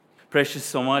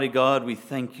Precious Almighty God, we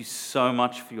thank you so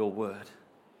much for your word.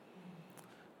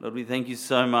 Lord, we thank you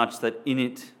so much that in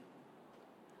it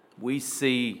we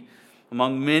see,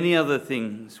 among many other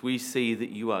things, we see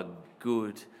that you are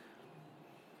good.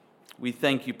 We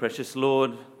thank you, precious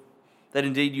Lord, that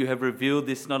indeed you have revealed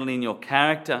this not only in your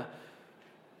character,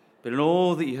 but in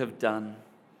all that you have done.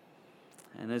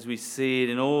 And as we see it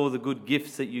in all the good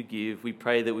gifts that you give, we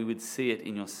pray that we would see it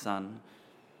in your Son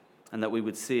and that we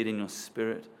would see it in your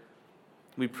Spirit.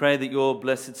 We pray that your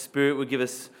blessed Spirit would give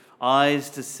us eyes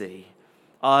to see,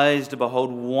 eyes to behold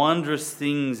wondrous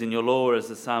things in your law, as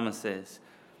the psalmist says,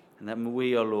 and that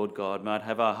we, O Lord God, might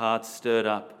have our hearts stirred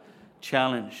up,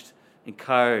 challenged,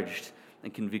 encouraged,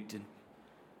 and convicted,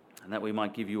 and that we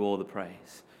might give you all the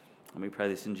praise. And we pray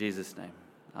this in Jesus' name.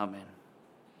 Amen.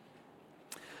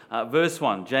 Verse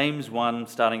 1, James 1,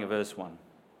 starting at verse 1.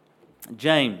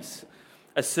 James,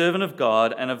 a servant of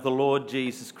God and of the Lord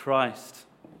Jesus Christ,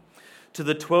 to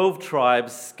the 12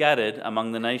 tribes scattered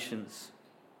among the nations,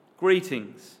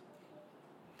 greetings.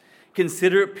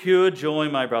 Consider it pure joy,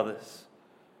 my brothers,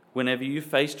 whenever you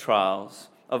face trials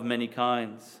of many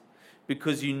kinds,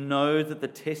 because you know that the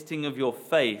testing of your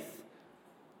faith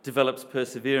develops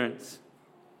perseverance.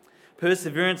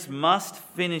 Perseverance must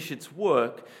finish its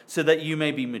work so that you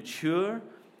may be mature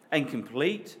and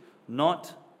complete,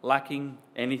 not lacking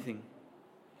anything.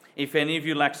 If any of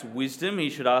you lacks wisdom, he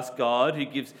should ask God, who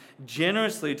gives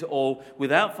generously to all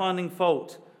without finding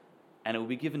fault, and it will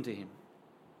be given to him.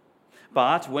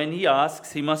 But when he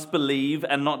asks, he must believe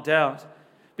and not doubt,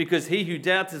 because he who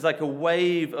doubts is like a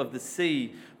wave of the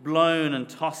sea, blown and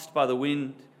tossed by the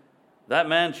wind. That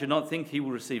man should not think he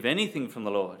will receive anything from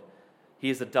the Lord. He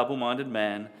is a double-minded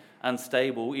man,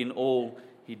 unstable in all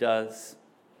he does.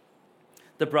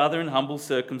 The brother in humble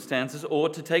circumstances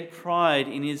ought to take pride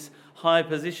in his high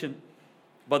position,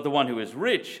 but the one who is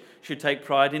rich should take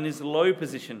pride in his low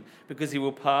position, because he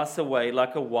will pass away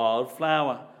like a wild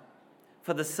flower.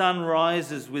 For the sun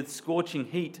rises with scorching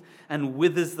heat and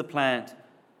withers the plant.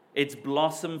 Its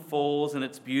blossom falls and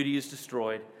its beauty is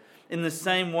destroyed. In the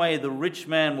same way, the rich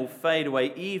man will fade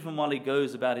away even while he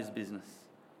goes about his business.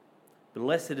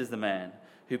 Blessed is the man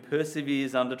who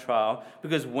perseveres under trial,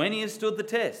 because when he has stood the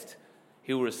test,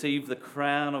 he will receive the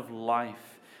crown of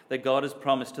life that God has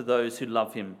promised to those who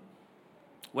love him.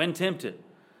 When tempted,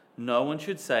 no one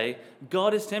should say,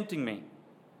 God is tempting me.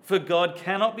 For God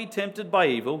cannot be tempted by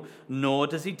evil, nor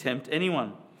does he tempt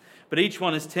anyone. But each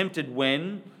one is tempted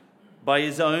when, by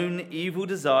his own evil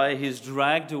desire, he is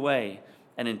dragged away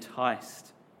and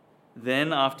enticed.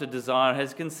 Then, after desire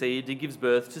has conceived, it gives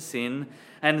birth to sin,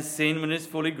 and sin, when it is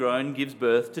fully grown, gives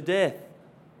birth to death.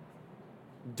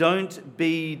 Don't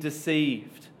be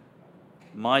deceived,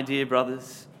 my dear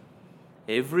brothers.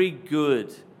 Every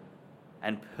good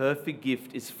and perfect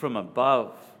gift is from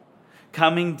above,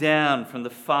 coming down from the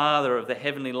Father of the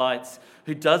heavenly lights,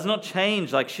 who does not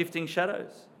change like shifting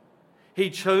shadows.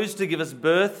 He chose to give us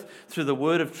birth through the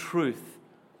word of truth,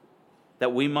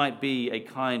 that we might be a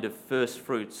kind of first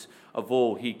fruits of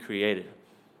all he created.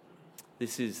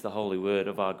 This is the holy word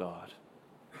of our God.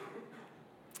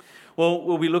 Well,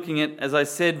 we'll be looking at, as I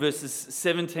said, verses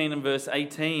 17 and verse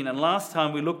 18. And last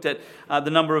time we looked at the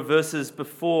number of verses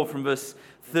before, from verse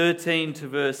 13 to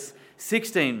verse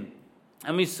 16.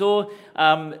 And we saw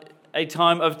a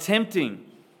time of tempting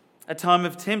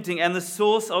and the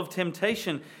source of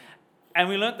temptation. And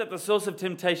we learnt that the source of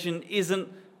temptation isn't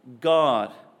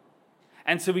God.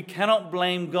 And so we cannot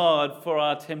blame God for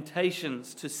our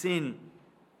temptations to sin.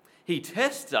 He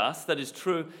tests us, that is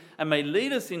true, and may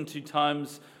lead us into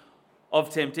times of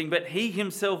tempting, but he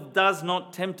himself does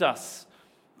not tempt us,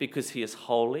 because he is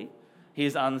holy, he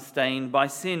is unstained by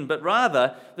sin. But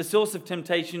rather, the source of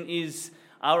temptation is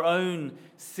our own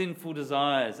sinful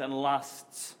desires and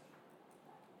lusts.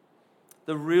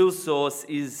 The real source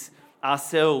is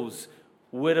ourselves.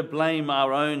 We're to blame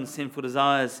our own sinful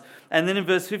desires. And then in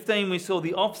verse 15, we saw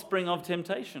the offspring of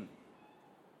temptation.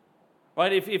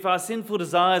 Right? If our sinful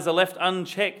desires are left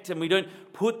unchecked and we don't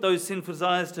put those sinful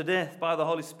desires to death by the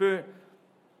Holy Spirit,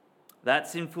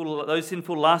 those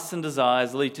sinful lusts and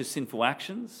desires lead to sinful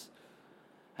actions.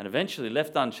 And eventually,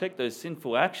 left unchecked, those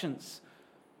sinful actions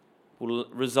will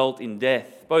result in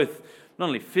death, both not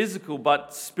only physical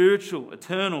but spiritual,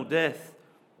 eternal death.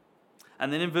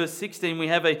 And then in verse 16, we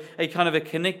have a kind of a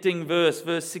connecting verse.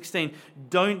 Verse 16,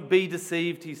 don't be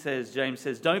deceived, James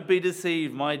says. Don't be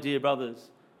deceived, my dear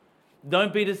brothers.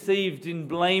 Don't be deceived in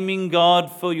blaming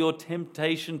God for your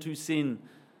temptation to sin.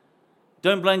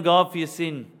 Don't blame God for your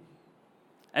sin.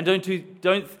 And don't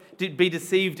be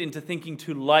deceived into thinking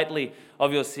too lightly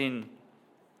of your sin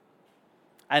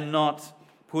and not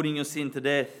putting your sin to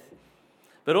death.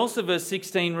 But also verse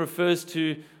 16 refers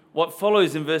to what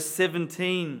follows in verse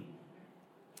 17.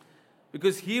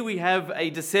 Because here we have a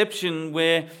deception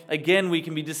where, again, we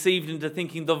can be deceived into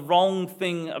thinking the wrong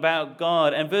thing about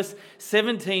God. And verse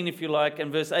 17, if you like,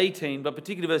 and verse 18, but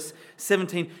particularly verse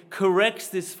 17, corrects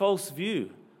this false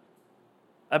view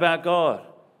about God.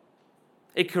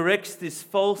 It corrects this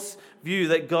false view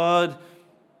that God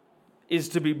is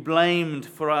to be blamed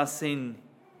for our sin.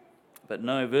 But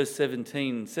no, verse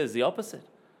 17 says the opposite.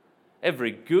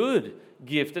 Every good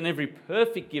gift and every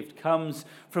perfect gift comes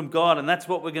from God, and that's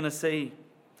what we're going to see.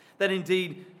 That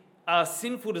indeed our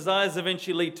sinful desires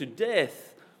eventually lead to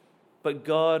death, but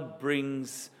God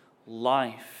brings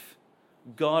life.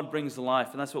 God brings life,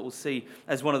 and that's what we'll see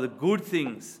as one of the good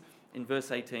things in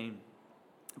verse 18.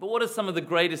 But what are some of the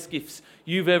greatest gifts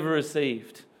you've ever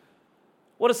received?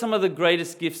 What are some of the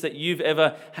greatest gifts that you've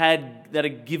ever had that are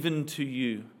given to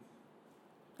you?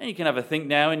 And you can have a think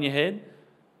now in your head.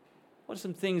 What are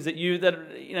some things that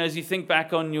as you think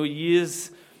back on your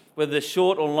years, whether they're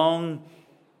short or long,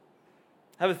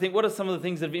 have a think, what are some of the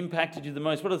things that have impacted you the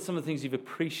most? What are some of the things you've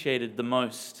appreciated the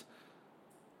most?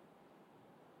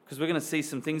 Because we're going to see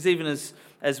some things, even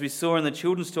as we saw in the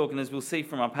children's talk and as we'll see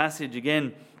from our passage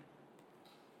again.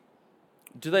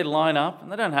 Do they line up? And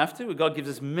they don't have to. God gives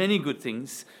us many good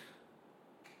things.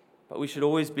 But we should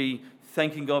always be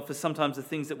thanking God for sometimes the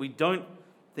things that we don't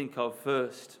think of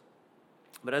first.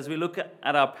 But as we look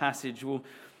at our passage, we'll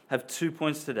have 2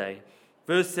 points today.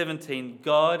 Verse 17,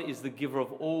 God is the giver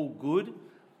of all good.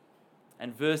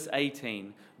 And verse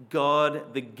 18,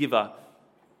 God the giver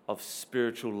of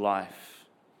spiritual life.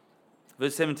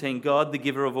 Verse 17, God the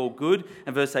giver of all good.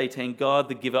 And verse 18, God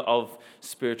the giver of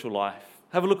spiritual life.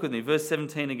 Have a look with me, verse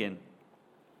 17 again.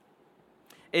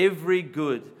 Every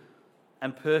good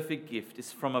and perfect gift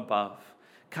is from above,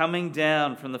 coming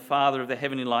down from the Father of the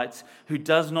heavenly lights, who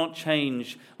does not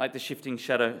change like the shifting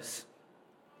shadows.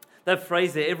 That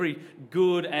phrase there, every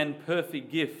good and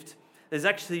perfect gift, there's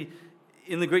actually,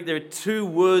 in the Greek, there are 2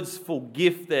 words for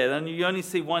gift there. And you only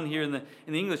see one here in the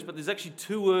English, but there's actually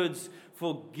 2 words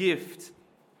for gift.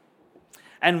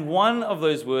 And one of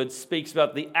those words speaks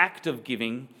about the act of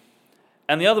giving,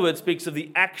 and the other word speaks of the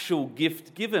actual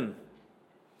gift given.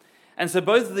 And so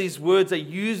both of these words are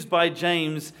used by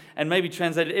James and maybe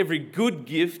translated every good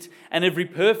gift and every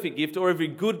perfect gift, or every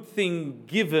good thing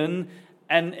given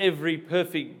and every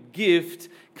perfect gift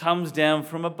comes down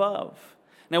from above.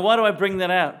 Now, why do I bring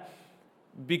that out?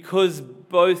 Because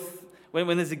both,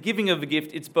 when there's a giving of a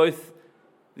gift, it's both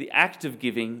the act of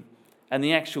giving and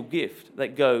the actual gift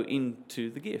that go into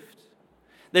the gift.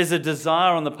 There's a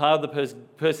desire on the part of the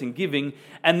person giving,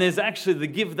 and there's actually the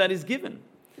gift that is given.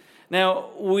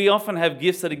 Now, we often have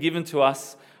gifts that are given to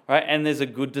us, right? And there's a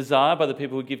good desire by the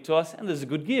people who give to us, and there's a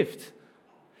good gift.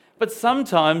 But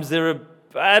sometimes there are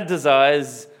bad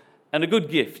desires and a good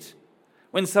gift.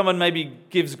 When someone maybe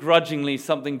gives grudgingly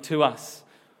something to us.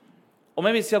 Or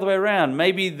maybe it's the other way around.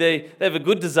 Maybe they have a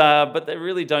good desire, but they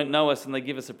really don't know us and they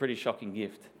give us a pretty shocking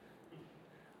gift.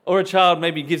 Or a child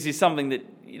maybe gives you something that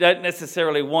you don't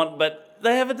necessarily want, but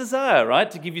they have a desire,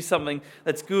 right, to give you something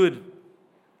that's good.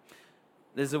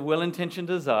 There's a well-intentioned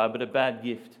desire, but a bad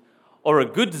gift. Or a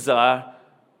good desire,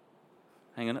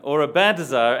 or a bad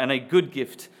desire and a good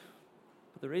gift.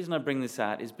 But the reason I bring this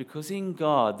out is because in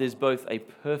God there's both a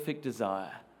perfect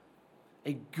desire,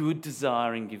 a good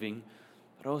desire in giving,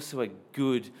 but also a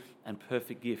good and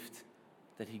perfect gift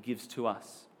that He gives to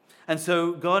us. And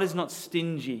so God is not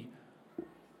stingy.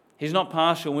 He's not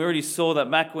partial. We already saw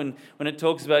that back when it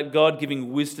talks about God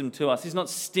giving wisdom to us. He's not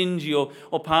stingy or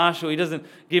partial. He doesn't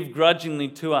give grudgingly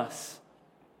to us.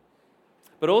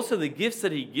 But also the gifts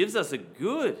that He gives us are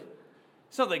good.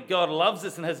 It's not that God loves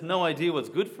us and has no idea what's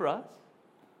good for us.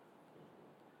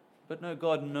 But no,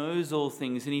 God knows all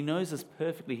things and He knows us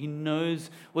perfectly. He knows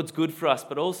what's good for us,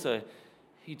 but also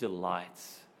He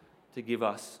delights to give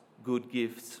us good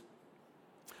gifts.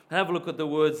 Have a look at the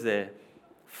words there.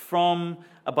 From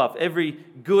above. Every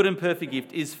good and perfect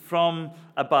gift is from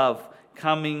above,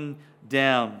 coming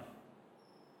down.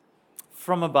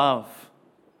 From above.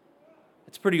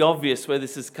 It's pretty obvious where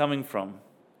this is coming from.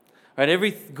 Right?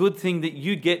 Every good thing that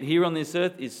you get here on this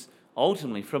earth is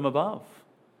ultimately from above.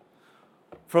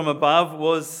 From above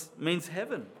means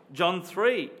heaven. In John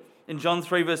 3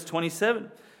 verse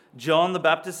 27, John the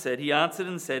Baptist said, he answered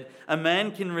and said, "A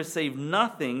man can receive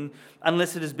nothing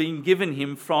unless it has been given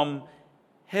him from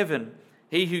heaven.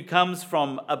 He who comes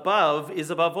from above is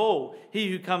above all. He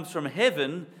who comes from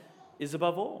heaven is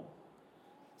above all."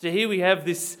 So here we have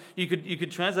this, you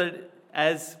could translate it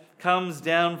as comes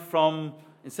down from,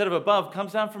 instead of above,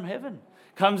 comes down from heaven.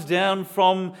 Comes down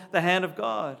from the hand of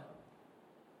God.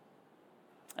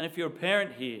 And if you're a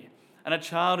parent here and a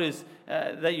child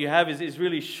that you have is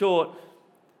really short,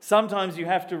 sometimes you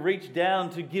have to reach down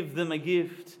to give them a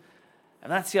gift.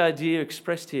 And that's the idea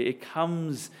expressed here. It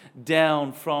comes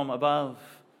down from above.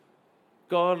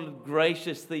 God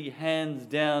graciously hands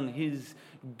down his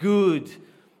good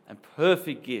and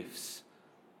perfect gifts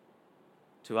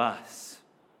to us.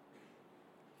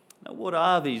 Now, what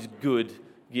are these good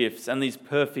gifts and these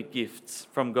perfect gifts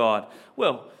from God?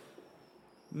 Well,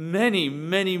 many,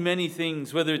 many, many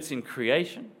things, whether it's in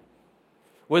creation,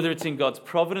 whether it's in God's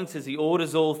providence as he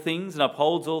orders all things and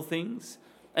upholds all things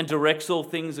and directs all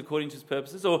things according to his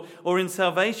purposes, or in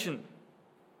salvation.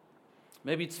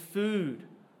 Maybe it's food.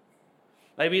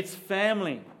 Maybe it's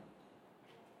family.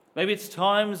 Maybe it's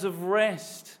times of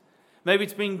rest. Maybe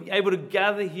it's being able to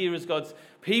gather here as God's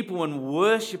people and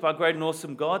worship our great and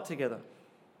awesome God together.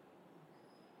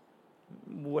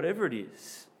 Whatever it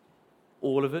is,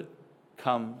 all of it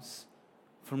comes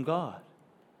from God.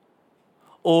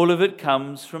 All of it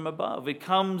comes from above. It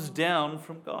comes down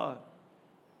from God.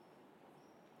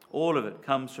 All of it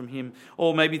comes from him.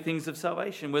 Or maybe things of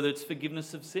salvation, whether it's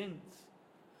forgiveness of sins,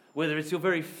 whether it's your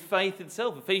very faith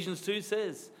itself. Ephesians 2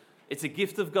 says it's a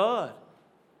gift of God,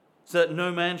 so that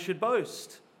no man should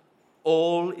boast.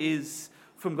 All is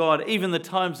from God. Even the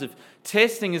times of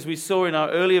testing, as we saw in our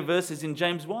earlier verses in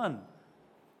James 1.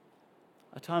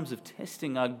 Our times of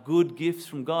testing are good gifts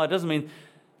from God. It doesn't mean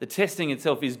the testing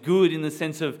itself is good in the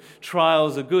sense of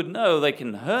trials are good. No, they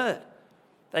can hurt.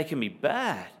 They can be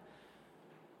bad.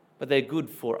 But they're good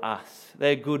for us.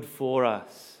 They're good for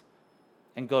us.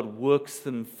 And God works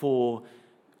them for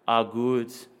our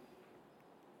good.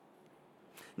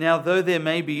 Now, though there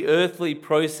may be earthly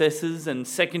processes and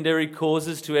secondary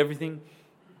causes to everything,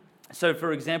 so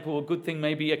for example, a good thing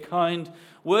may be a kind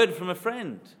word from a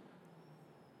friend.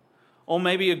 Or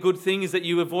maybe a good thing is that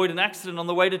you avoid an accident on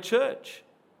the way to church.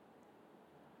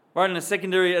 Right, and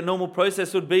a normal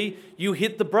process would be you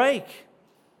hit the brake.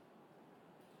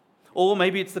 Or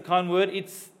maybe it's the kind word,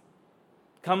 it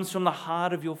comes from the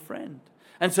heart of your friend.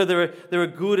 And so there are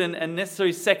good and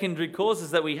necessary secondary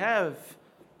causes that we have.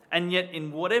 And yet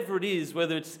in whatever it is,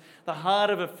 whether it's the heart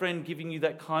of a friend giving you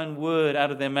that kind word out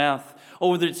of their mouth,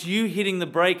 or whether it's you hitting the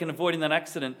brake and avoiding that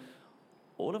accident,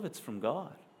 all of it's from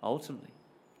God, ultimately.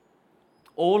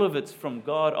 All of it's from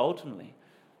God, ultimately.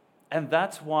 And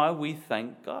that's why we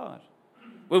thank God.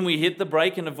 When we hit the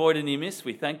brake and avoid a near miss,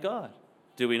 we thank God.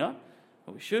 Do we not?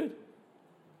 Well, we should.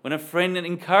 When a friend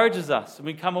encourages us and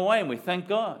we come away and we thank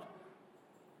God.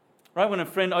 Right? When a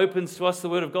friend opens to us the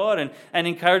Word of God and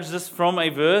encourages us from a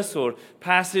verse or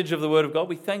passage of the Word of God,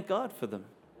 we thank God for them.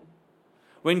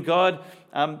 When God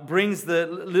brings the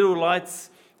Little Lights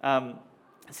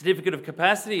certificate of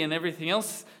capacity and everything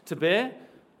else to bear,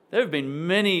 there have been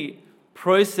many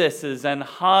processes and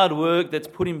hard work that's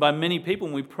put in by many people,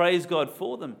 and we praise God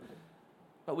for them.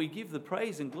 But we give the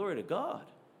praise and glory to God,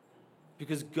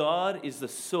 because God is the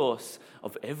source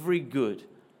of every good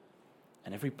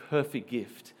and every perfect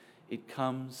gift. It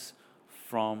comes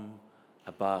from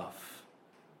above.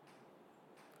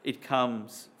 It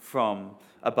comes from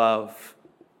above.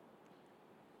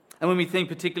 And when we think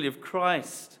particularly of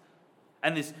Christ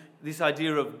and this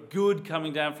idea of good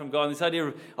coming down from God, and this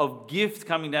idea of gift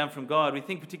coming down from God, we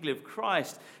think particularly of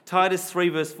Christ. Titus 3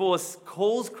 verse 4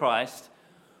 calls Christ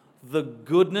the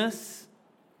goodness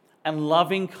and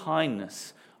loving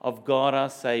kindness of God our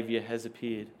Saviour has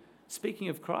appeared. Speaking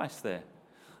of Christ there.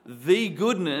 The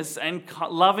goodness and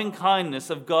loving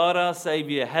kindness of God our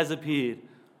Saviour has appeared.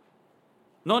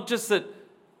 Not just that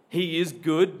he is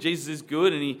good, Jesus is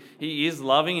good, and he is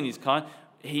loving and he's kind.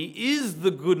 He is the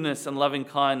goodness and loving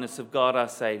kindness of God our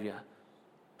Saviour.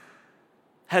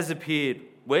 Has appeared.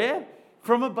 Where?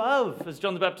 From above, as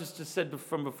John the Baptist just said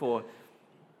from before.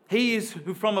 He is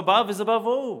who from above is above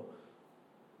all.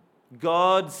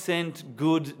 God sent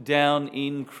good down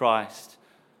in Christ.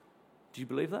 Do you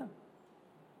believe that?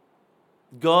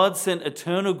 God sent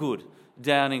eternal good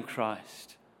down in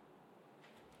Christ.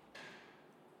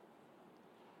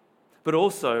 But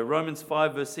also, Romans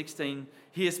 5 verse 16,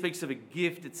 here speaks of a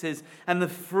gift. It says, and the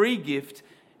free gift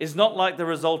is not like the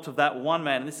result of that one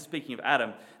man. And this is speaking of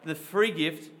Adam. The free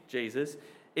gift, Jesus,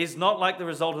 is not like the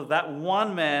result of that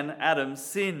one man, Adam's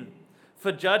sin.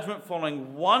 For judgment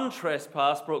following one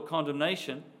trespass brought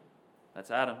condemnation. That's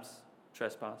Adam's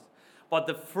trespass. But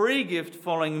the free gift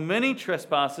following many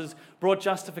trespasses brought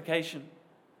justification.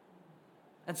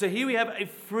 And so here we have a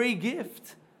free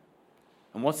gift.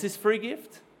 And what's this free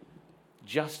gift?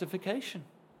 Justification.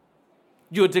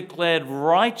 You're declared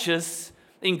righteous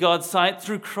in God's sight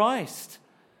through Christ,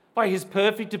 by his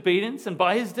perfect obedience and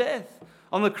by his death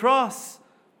on the cross.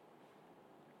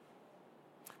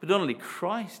 But not only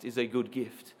Christ is a good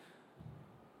gift,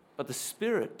 but the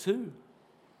Spirit too.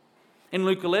 In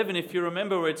Luke 11, if you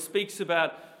remember, where it speaks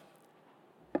about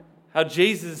how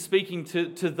Jesus is speaking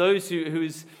to those who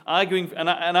is arguing an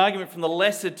argument from the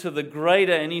lesser to the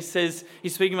greater, and he says,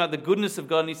 he's speaking about the goodness of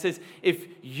God, and he says, if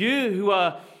you who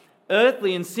are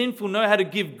earthly and sinful know how to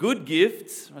give good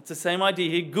gifts, that's the same idea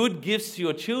here, good gifts to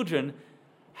your children,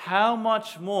 how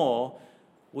much more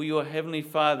will your Heavenly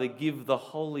Father give the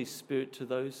Holy Spirit to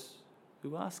those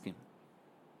who ask Him?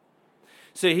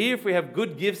 So here, if we have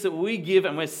good gifts that we give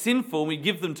and we're sinful and we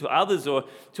give them to others or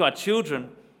to our children,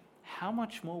 how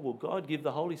much more will God give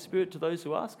the Holy Spirit to those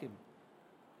who ask Him?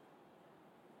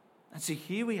 And so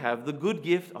here we have the good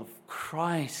gift of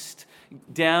Christ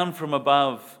down from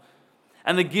above.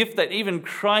 And the gift that even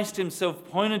Christ Himself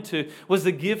pointed to was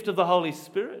the gift of the Holy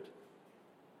Spirit,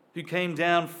 who came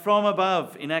down from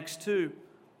above in Acts 2.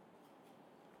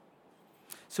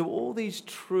 So all these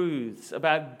truths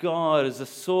about God as the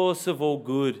source of all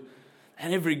good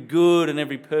and every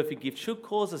perfect gift should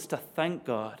cause us to thank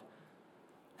God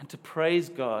and to praise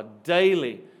God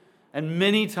daily and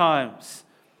many times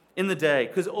in the day,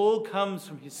 because all comes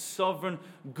from His sovereign,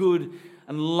 good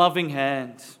and loving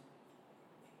hand.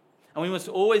 And we must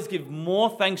always give more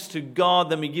thanks to God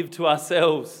than we give to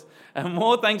ourselves, and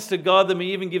more thanks to God than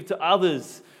we even give to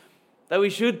others, that we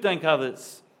should thank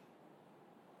others.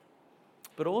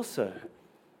 But also,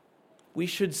 we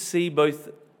should see both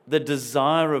the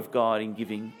desire of God in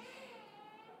giving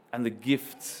and the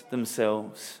gifts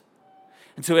themselves.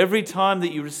 And so every time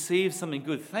that you receive something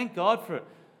good, thank God for it.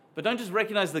 But don't just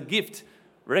recognize the gift,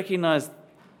 recognize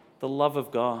the love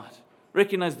of God.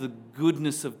 Recognize the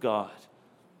goodness of God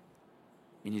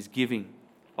in His giving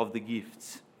of the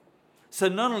gifts. So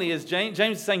not only, as James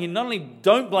is saying here, not only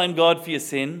don't blame God for your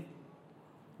sin,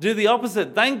 do the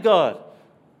opposite. Thank God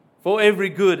for every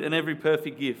good and every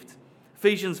perfect gift.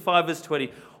 Ephesians 5 verse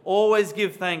 20. Always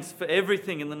give thanks for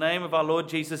everything in the name of our Lord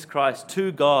Jesus Christ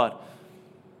to God,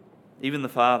 even the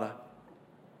Father.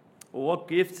 Well, what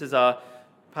gifts has our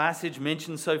passage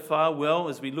mentioned so far? Well,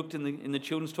 as we looked in the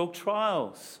children's talk,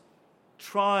 trials.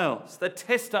 Trials that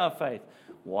test our faith.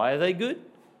 Why are they good?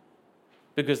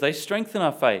 Because they strengthen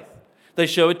our faith. They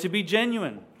show it to be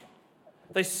genuine.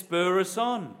 They spur us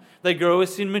on. They grow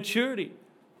us in maturity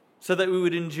so that we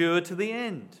would endure to the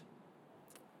end.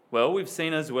 Well, we've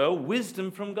seen as well wisdom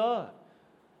from God.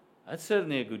 That's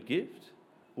certainly a good gift.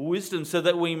 Wisdom so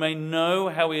that we may know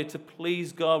how we are to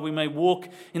please God. We may walk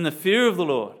in the fear of the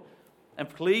Lord and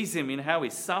please Him in how we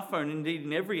suffer and indeed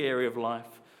in every area of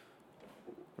life.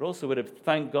 But also we're to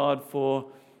thank God for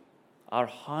our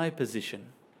high position,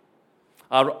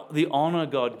 the honor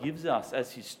God gives us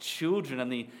as His children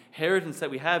and the inheritance that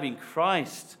we have in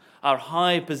Christ, our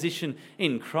high position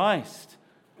in Christ.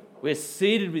 We're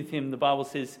seated with Him, the Bible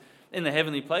says, in the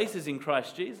heavenly places in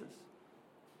Christ Jesus.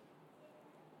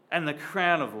 And the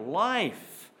crown of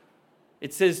life,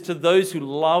 it says, to those who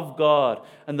love God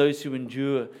and those who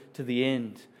endure to the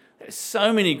end. There's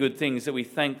so many good things that we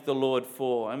thank the Lord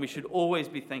for, and we should always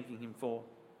be thanking Him for.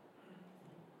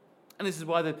 And this is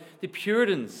why the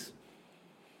Puritans,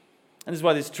 and this is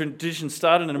why this tradition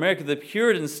started in America, the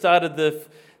Puritans started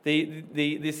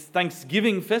this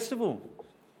Thanksgiving festival.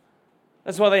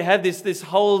 That's why they had this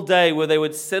whole day where they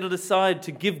would set it aside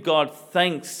to give God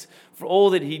thanks for all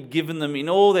that He'd given them in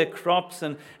all their crops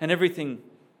and everything.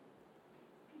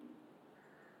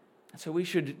 And so we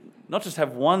should not just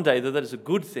have one day, though that is a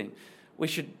good thing. We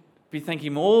should be thanking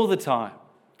Him all the time,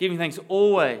 giving thanks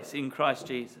always in Christ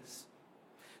Jesus.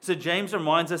 So James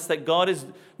reminds us that God is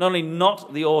not only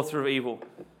not the author of evil,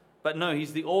 but no,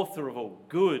 He's the author of all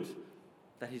good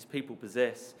that His people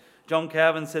possess. John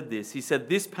Calvin said this. He said,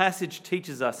 this passage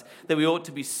teaches us that we ought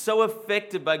to be so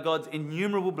affected by God's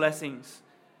innumerable blessings,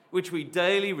 which we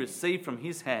daily receive from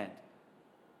His hand,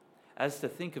 as to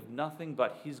think of nothing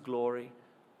but His glory,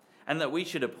 and that we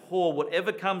should abhor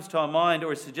whatever comes to our mind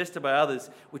or is suggested by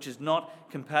others, which is not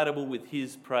compatible with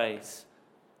His praise.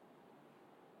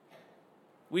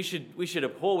 We should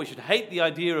abhor, we should hate the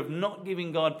idea of not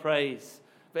giving God praise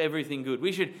for everything good.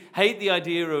 We should hate the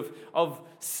idea of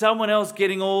someone else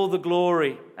getting all the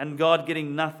glory and God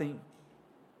getting nothing.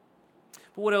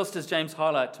 But what else does James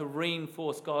highlight to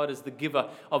reinforce God as the giver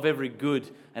of every good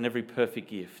and every perfect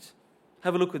gift?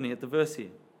 Have a look with me at the verse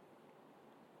here.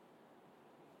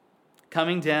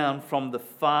 Coming down from the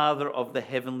Father of the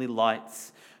heavenly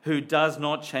lights, who does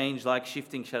not change like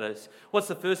shifting shadows. What's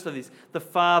the first of this? The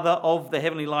Father of the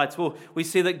heavenly lights. Well, we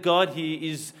see that God here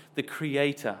is the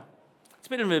Creator. It's a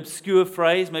bit of an obscure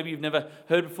phrase, maybe you've never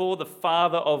heard before, the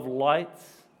Father of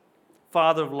lights.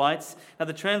 Father of lights. Now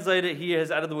the translator here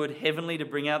has added the word heavenly to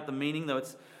bring out the meaning, though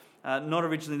it's not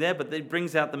originally there, but it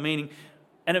brings out the meaning.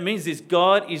 And it means this: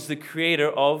 God is the creator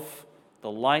of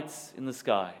the lights in the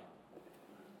sky.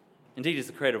 Indeed, He's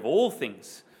the creator of all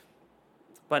things.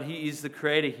 But He is the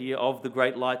creator here of the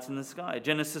great lights in the sky.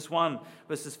 Genesis 1,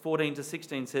 verses 14 to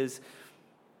 16 says,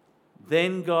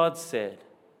 "Then God said,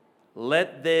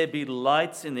 'Let there be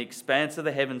lights in the expanse of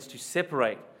the heavens to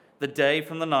separate the day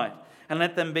from the night, and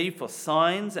let them be for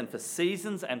signs and for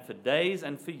seasons and for days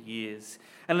and for years.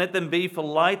 And let them be for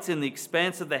lights in the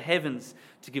expanse of the heavens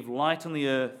to give light on the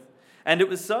earth.' And it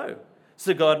was so.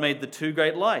 So God made the two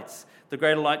great lights, the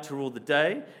greater light to rule the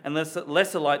day and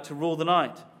lesser light to rule the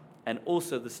night, and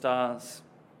also the stars."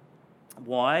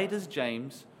 Why does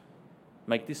James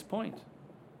make this point?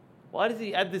 Why does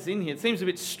he add this in here? It seems a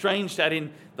bit strange to add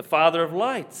in the Father of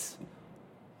lights.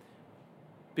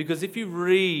 Because if you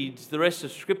read the rest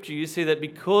of Scripture, you see that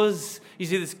because you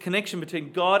see this connection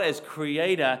between God as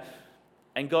creator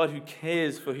and God who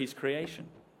cares for His creation.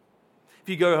 If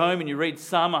you go home and you read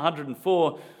Psalm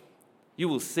 104, you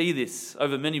will see this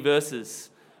over many verses.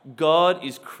 God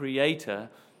is creator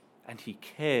and He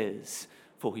cares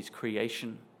for His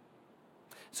creation.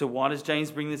 So why does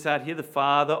James bring this out here? The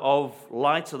Father of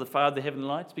lights, or the Father of the heavenly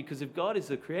lights? Because if God is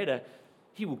the creator,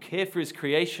 He will care for His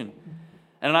creation.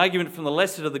 And an argument from the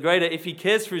lesser to the greater: if He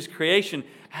cares for His creation,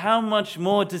 how much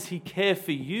more does He care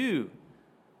for you?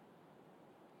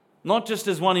 Not just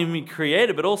as one whom He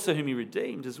created, but also whom He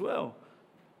redeemed as well.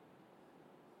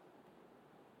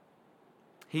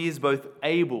 He is both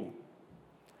able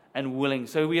and willing.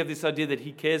 So we have this idea that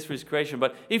He cares for His creation,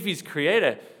 but if He's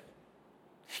creator,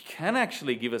 He can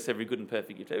actually give us every good and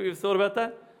perfect gift. Have you ever thought about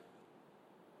that?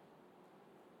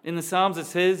 In the Psalms it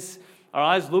says, our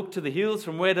eyes look to the hills.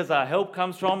 From where does our help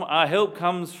come from? Our help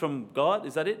comes from God.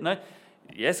 Is that it? No.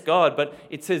 Yes, God. But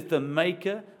it says the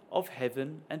maker of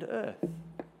heaven and earth.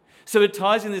 So it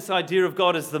ties in this idea of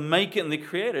God as the maker and the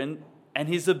creator and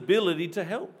His ability to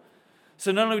help.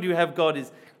 So not only do we have God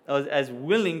as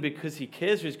willing because He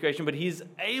cares for His creation, but He is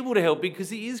able to help because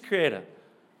He is creator.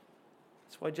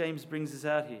 That's why James brings this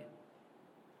out here.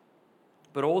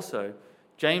 But also,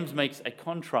 James makes a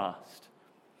contrast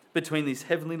between these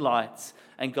heavenly lights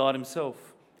and God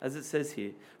Himself. As it says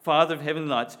here, Father of heavenly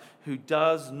lights, who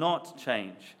does not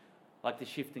change like the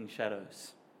shifting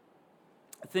shadows.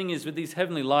 The thing is, with these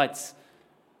heavenly lights,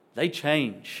 they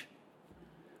change.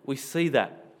 We see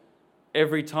that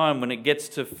every time when it gets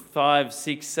to 5,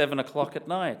 6, 7 o'clock at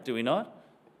night, do we not?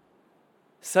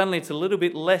 Suddenly it's a little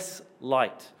bit less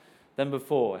light than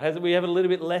before. We have a little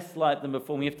bit less light than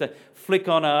before. We have to flick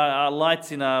on our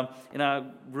lights in our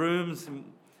rooms.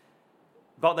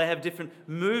 But they have different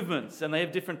movements and they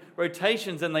have different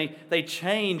rotations and they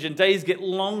change, and days get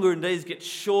longer and days get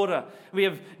shorter. We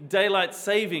have daylight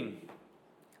saving.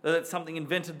 That's something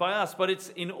invented by us, but it's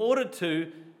in order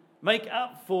to make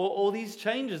up for all these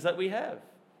changes that we have.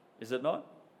 Is it not?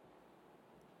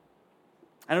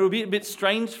 And it would be a bit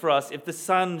strange for us if the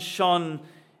sun shone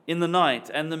in the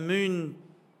night and the moon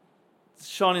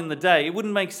shone in the day. It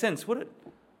wouldn't make sense, would it?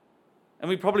 And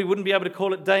we probably wouldn't be able to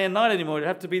call it day and night anymore. It'd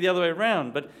have to be the other way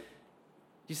around. But do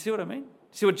you see what I mean?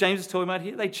 See what James is talking about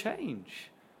here? They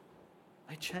change.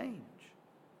 They change.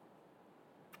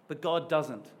 But God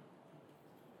doesn't.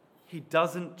 He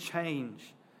doesn't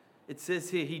change. It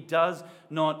says here, He does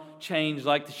not change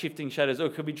like the shifting shadows. Or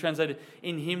it could be translated,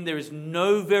 in Him there is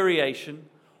no variation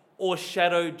or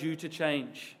shadow due to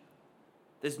change.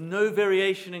 There's no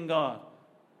variation in God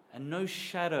and no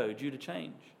shadow due to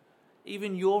change.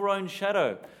 Even your own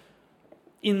shadow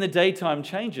in the daytime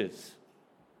changes.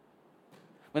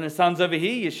 When the sun's over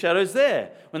here, your shadow's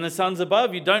there. When the sun's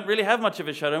above, you don't really have much of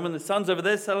a shadow. And when the sun's over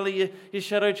there, suddenly your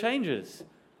shadow changes.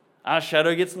 Our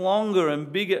shadow gets longer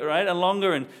and bigger, right? And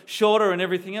longer and shorter and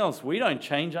everything else. We don't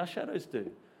change, our shadows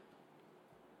do.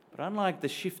 But unlike the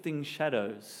shifting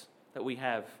shadows that we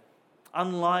have,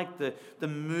 unlike the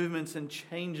movements and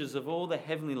changes of all the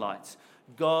heavenly lights,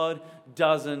 God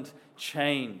doesn't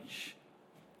change.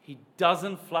 He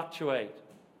doesn't fluctuate.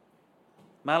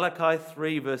 Malachi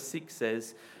 3 verse 6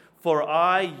 says, "For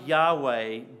I,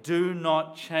 Yahweh, do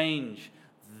not change.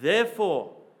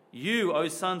 Therefore, you, O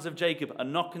sons of Jacob, are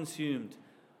not consumed."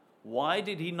 Why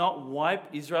did He not wipe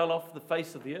Israel off the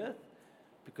face of the earth?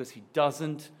 Because He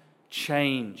doesn't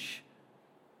change.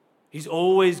 He's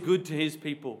always good to His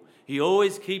people. He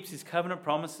always keeps His covenant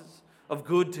promises of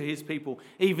good to His people,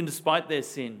 even despite their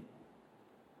sin.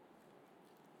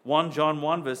 1 John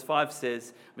 1 verse 5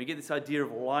 says, we get this idea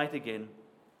of light again.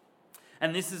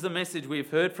 And this is the message we've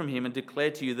heard from Him and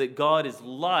declared to you, that God is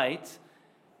light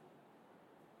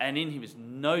and in Him is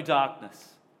no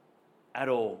darkness at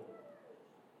all.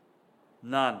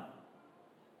 None.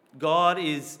 God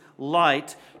is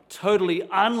light, totally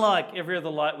unlike every other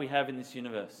light we have in this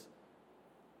universe.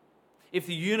 If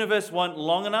the universe weren't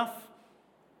long enough,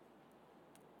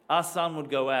 our sun would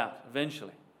go out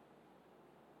eventually.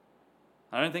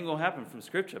 I don't think it will happen from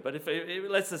Scripture, but if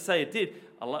let's just say it did,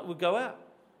 a light would go out.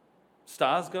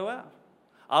 Stars go out.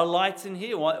 Our lights in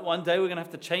here, one day we're going to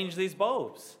have to change these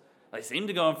bulbs. They seem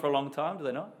to go on for a long time, do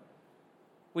they not?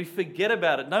 We forget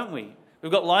about it, don't we?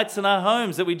 We've got lights in our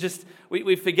homes that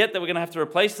we forget that we're going to have to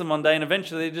replace them one day, and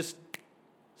eventually they just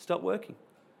stop working.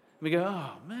 We go,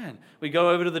 oh man. We go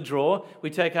over to the drawer, we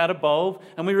take out a bulb,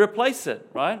 and we replace it,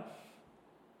 right?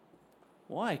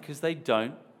 Why? Because they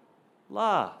don't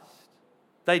last.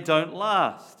 They don't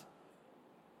last.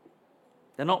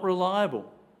 They're not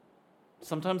reliable.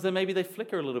 Sometimes maybe they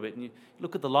flicker a little bit, and you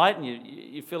look at the light and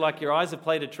you feel like your eyes have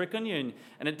played a trick on you,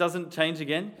 and it doesn't change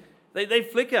again. They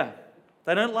flicker.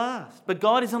 They don't last. But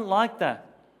God isn't like that.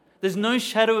 There's no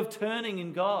shadow of turning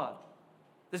in God.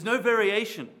 There's no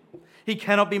variation. He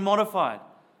cannot be modified.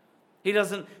 He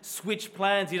doesn't switch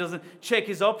plans. He doesn't check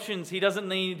his options. He doesn't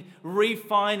need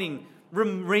refining,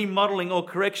 remodeling, or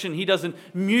correction. He doesn't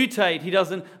mutate. He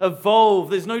doesn't evolve.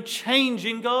 There's no change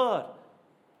in God.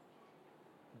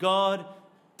 God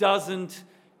doesn't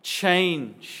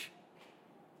change.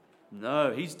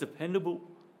 No, he's dependable.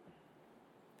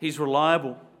 He's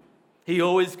reliable. He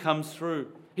always comes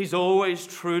through. He's always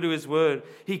true to his word.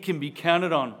 He can be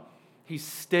counted on. He's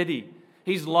steady.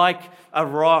 He's like a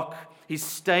rock. He's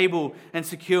stable and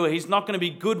secure. He's not going to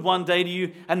be good one day to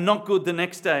you and not good the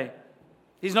next day.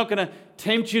 He's not going to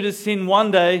tempt you to sin one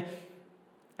day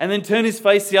and then turn his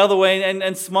face the other way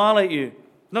and smile at you.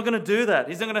 He's not going to do that.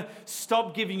 He's not going to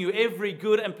stop giving you every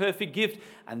good and perfect gift.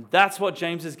 And that's what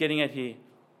James is getting at here.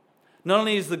 Not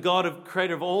only is the God of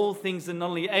creator of all things and not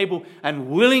only able and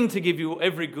willing to give you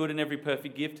every good and every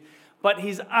perfect gift, but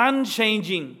he's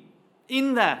unchanging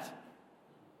in that.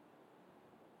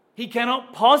 He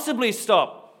cannot possibly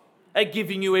stop at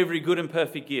giving you every good and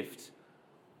perfect gift.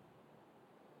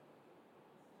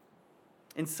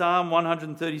 In Psalm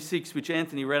 136, which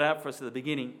Anthony read out for us at the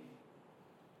beginning,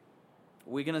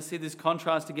 we're going to see this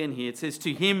contrast again here. It says,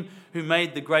 "To him who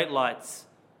made the great lights,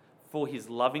 for his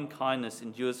loving kindness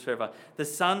endures forever. The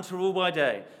sun to rule by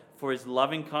day, for his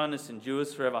loving kindness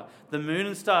endures forever. The moon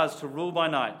and stars to rule by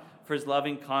night, for his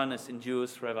loving kindness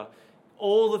endures forever."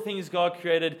 All the things God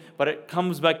created, but it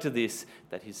comes back to this,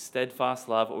 that his steadfast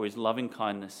love or his loving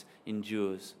kindness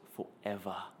endures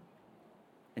forever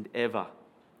and ever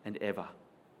and ever.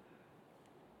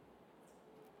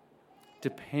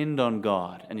 Depend on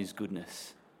God and his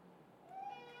goodness.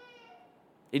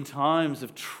 In times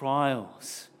of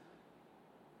trials,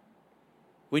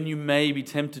 when you may be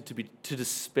tempted to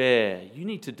despair, you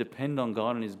need to depend on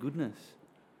God and his goodness.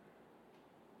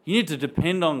 You need to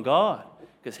depend on God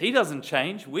because he doesn't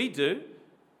change. We do.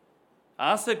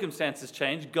 Our circumstances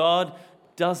change. God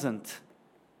doesn't.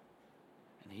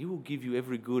 And he will give you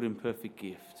every good and perfect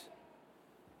gift.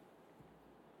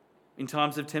 In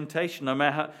times of temptation, no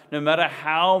matter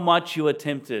how much you are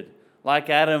tempted, like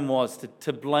Adam was,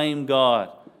 to blame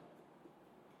God,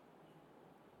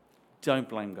 don't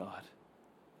blame God.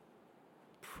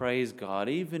 Praise God,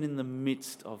 even in the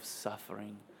midst of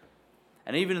suffering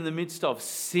and even in the midst of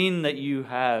sin that you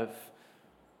have.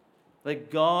 Let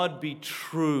God be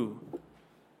true,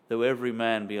 though every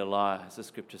man be a liar, as the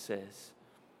scripture says.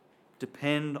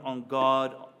 Depend on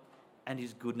God and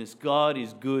his goodness. God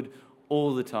is good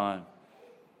all the time.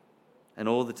 And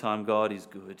all the time, God is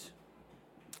good.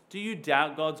 Do you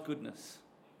doubt God's goodness?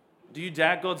 Do you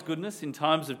doubt God's goodness in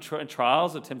times of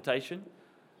trials or temptation?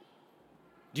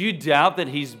 Do you doubt that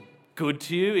he's good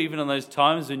to you, even on those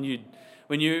times when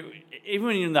you're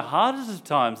in the hardest of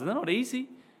times, and they're not easy,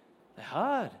 they're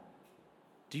hard.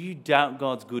 Do you doubt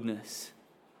God's goodness?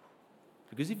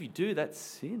 Because if you do, that's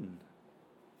sin.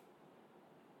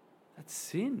 That's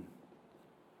sin.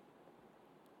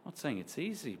 I'm not saying it's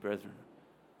easy, brethren,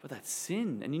 but that's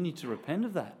sin, and you need to repent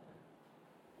of that.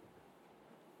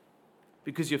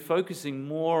 Because you're focusing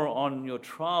more on your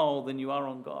trial than you are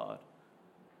on God.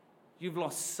 You've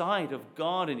lost sight of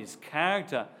God and his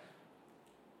character.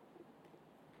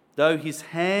 Though his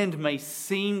hand may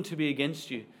seem to be against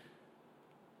you,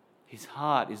 his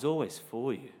heart is always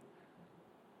for you.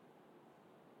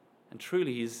 And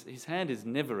truly, his hand is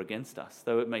never against us,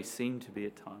 though it may seem to be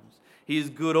at times. He is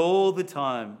good all the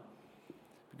time.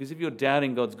 Because if you're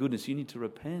doubting God's goodness, you need to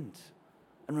repent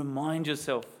and remind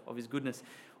yourself of his goodness.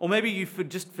 Or maybe you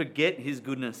just forget his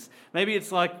goodness. Maybe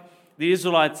it's like the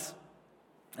Israelites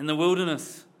in the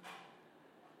wilderness.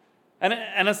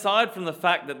 And aside from the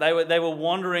fact that they were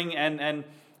wandering and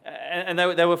And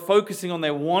they were focusing on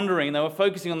their wandering. They were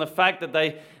focusing on the fact that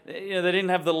they didn't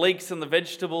have the leeks and the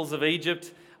vegetables of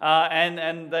Egypt.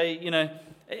 And they,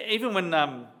 even when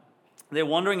they're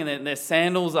wandering and their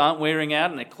sandals aren't wearing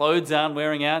out and their clothes aren't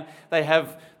wearing out, they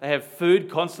have food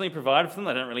constantly provided for them.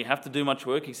 They don't really have to do much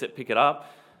work except pick it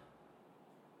up.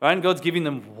 Right? And God's giving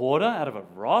them water out of a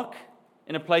rock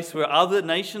in a place where other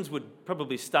nations would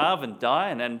probably starve and die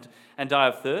and die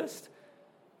of thirst.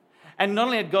 And not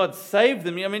only had God saved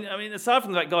them, I mean, aside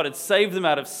from the fact God had saved them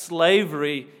out of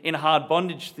slavery in hard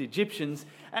bondage to the Egyptians,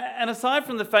 and aside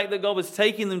from the fact that God was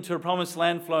taking them to a promised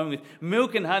land flowing with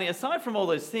milk and honey, aside from all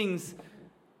those things,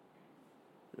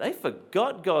 they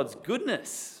forgot God's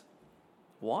goodness.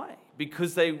 Why?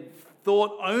 Because they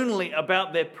thought only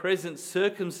about their present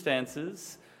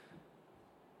circumstances,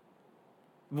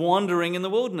 wandering in the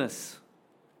wilderness.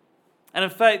 And in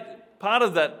fact, part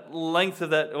of that length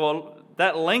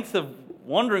of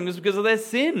wandering was because of their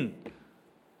sin.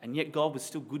 And yet God was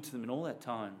still good to them in all that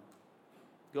time.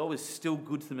 God was still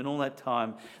good to them in all that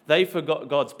time. They forgot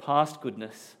God's past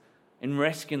goodness in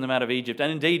rescuing them out of Egypt, and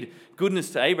indeed goodness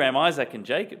to Abraham, Isaac, and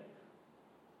Jacob.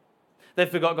 They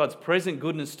forgot God's present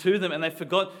goodness to them, and they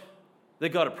forgot that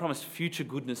God had promised future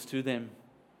goodness to them.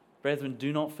 Brethren,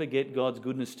 do not forget God's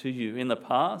goodness to you in the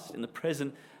past, in the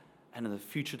present, and in the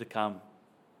future to come.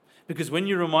 Because when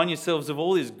you remind yourselves of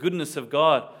all this goodness of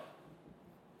God,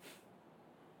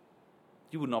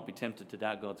 you will not be tempted to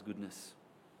doubt God's goodness.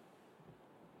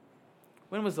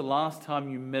 When was the last time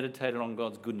you meditated on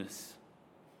God's goodness?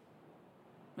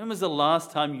 When was the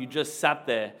last time you just sat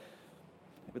there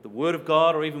with the Word of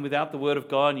God or even without the Word of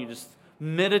God and you just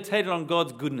meditated on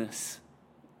God's goodness?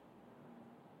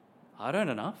 I don't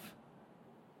enough.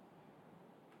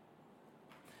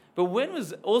 But when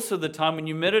was also the time when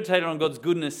you meditated on God's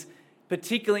goodness,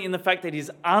 particularly in the fact that He's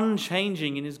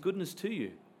unchanging in His goodness to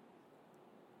you?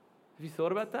 Have you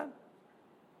thought about that?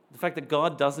 The fact that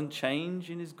God doesn't change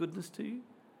in His goodness to you?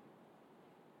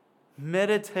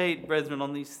 Meditate, brethren,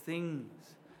 on these things,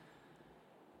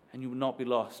 and you will not be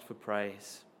lost for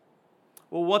praise.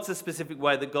 Well, what's a specific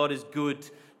way that God is good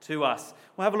to us?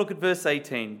 Well, have a look at verse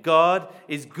 18. God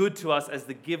is good to us as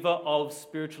the giver of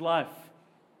spiritual life.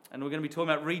 And we're going to be talking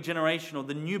about regeneration or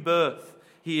the new birth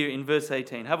here in verse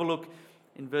 18. Have a look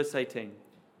in verse 18.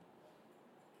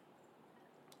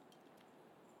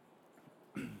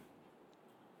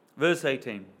 Verse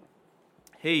 18.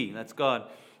 He, that's God,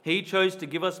 He chose to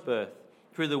give us birth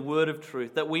through the word of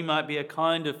truth, that we might be a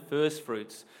kind of first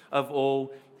fruits of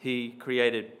all He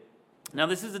created. Now,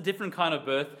 this is a different kind of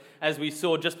birth, as we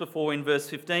saw just before in verse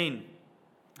 15.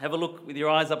 Have a look with your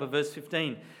eyes up at verse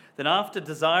 15. Then after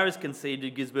desire is conceived,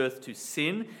 it gives birth to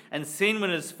sin, and sin, when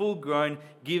it is full grown,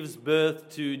 gives birth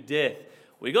to death.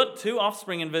 We got two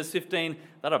offspring in verse 15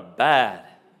 that are bad.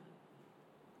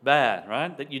 Bad,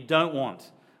 right? That you don't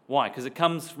want. Why? Because it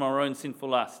comes from our own sinful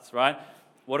lusts, right?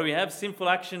 What do we have? Sinful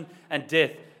action and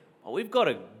death. Well, we've got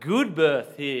a good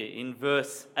birth here in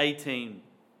verse 18.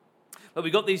 But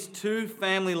we've got these two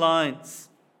family lines.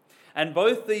 And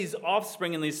both these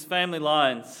offspring in these family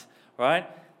lines, right?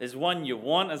 There's one you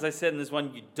want, as I said, and there's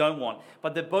one you don't want.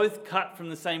 But they're both cut from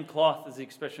the same cloth, as the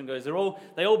expression goes.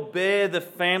 They all bear the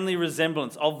family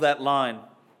resemblance of that line.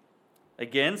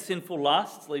 Again, sinful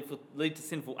lusts lead to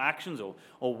sinful actions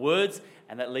or words,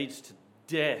 and that leads to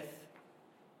death.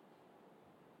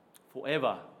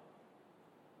 Forever.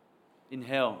 In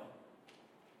hell.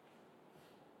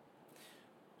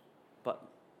 But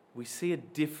we see a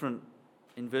different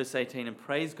in verse 18, and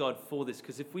praise God for this,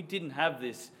 because if we didn't have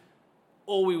this,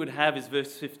 all we would have is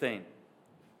verse 15.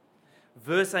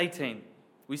 Verse 18,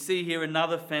 we see here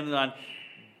another family line.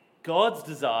 God's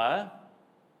desire,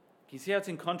 can you see how it's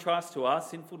in contrast to our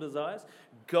sinful desires?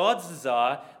 God's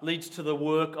desire leads to the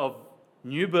work of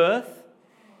new birth,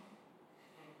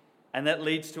 and that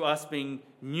leads to us being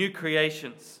new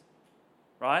creations,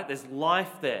 right? There's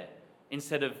life there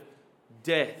instead of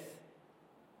death.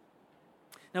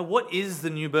 Now, what is the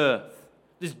new birth?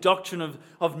 This doctrine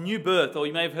of new birth, or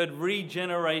you may have heard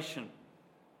regeneration.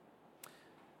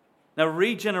 Now,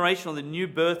 regeneration, or the new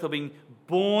birth, or being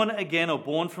born again or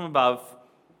born from above,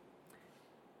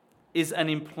 is an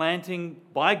implanting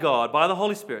by God, by the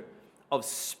Holy Spirit, of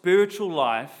spiritual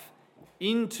life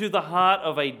into the heart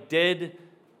of a dead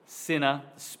sinner,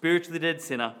 spiritually dead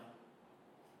sinner.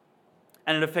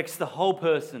 And it affects the whole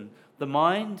person, the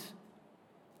mind,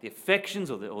 the affections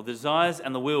or the desires,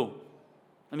 and the will.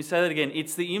 Let me say that again.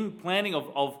 It's the implanting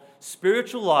of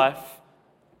spiritual life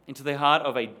into the heart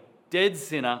of a dead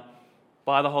sinner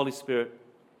by the Holy Spirit,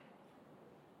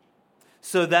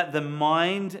 so that the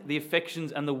mind, the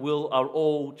affections, and the will are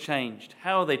all changed.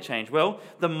 How are they changed? Well,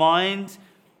 the mind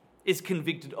is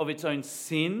convicted of its own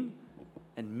sin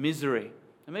and misery.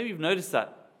 And maybe you've noticed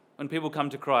that when people come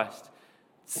to Christ.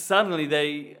 Suddenly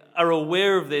they are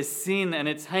aware of their sin and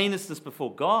its heinousness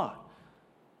before God.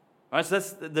 Right? So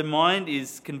the mind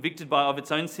is convicted of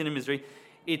its own sin and misery.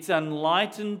 It's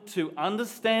enlightened to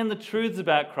understand the truths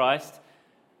about Christ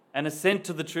and assent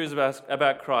to the truths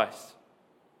about Christ.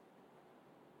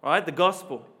 Right? The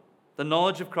gospel, the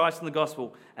knowledge of Christ and the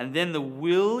gospel. And then the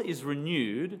will is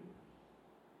renewed.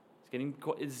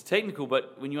 It's technical,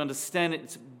 but when you understand it,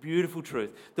 it's a beautiful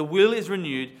truth. The will is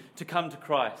renewed to come to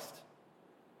Christ.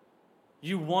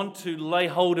 You want to lay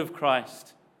hold of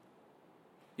Christ.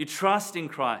 You trust in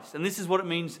Christ. And this is what it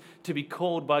means to be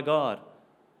called by God.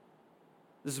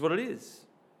 This is what it is.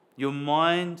 Your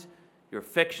mind, your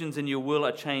affections, and your will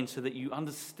are changed so that you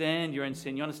understand your own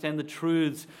sin. You understand the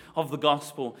truths of the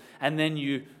gospel. And then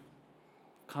you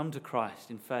come to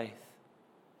Christ in faith.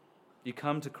 You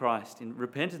come to Christ in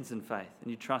repentance and faith.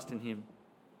 And you trust in Him.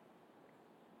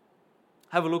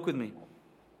 Have a look with me.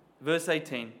 Verse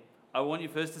 18. I want you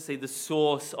first to see the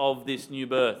source of this new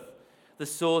birth. The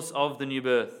source of the new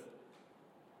birth.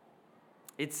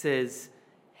 It says,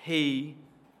 He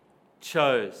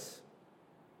chose.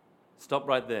 Stop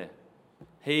right there.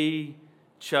 He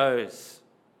chose.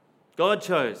 God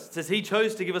chose. It says He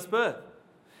chose to give us birth.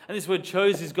 And this word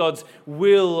chose is God's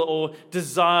will or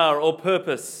desire or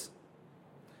purpose.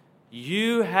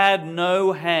 You had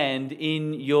no hand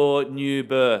in your new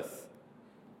birth.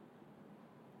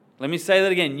 Let me say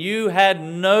that again. You had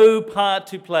no part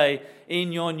to play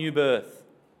in your new birth.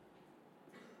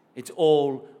 It's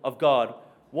all of God.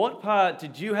 What part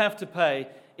did you have to play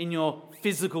in your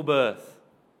physical birth?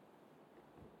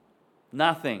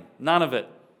 Nothing. None of it.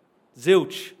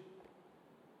 Zilch.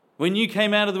 When you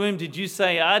came out of the womb, did you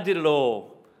say, I did it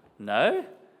all? No.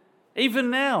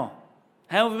 Even now,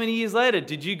 however many years later,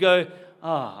 did you go,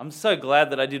 I'm so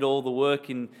glad that I did all the work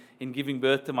in giving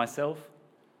birth to myself?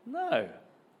 No.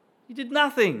 You did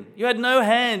nothing. You had no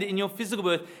hand in your physical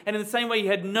birth. And in the same way, you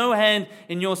had no hand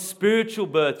in your spiritual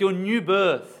birth, your new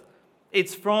birth.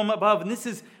 It's from above. And this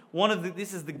is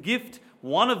the gift,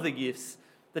 one of the gifts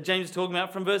that James is talking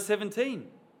about from verse 17.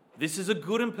 This is a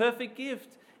good and perfect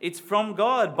gift. It's from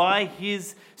God by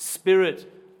His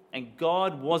Spirit. And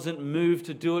God wasn't moved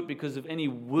to do it because of any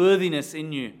worthiness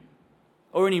in you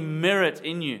or any merit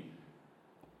in you.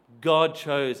 God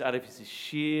chose out of His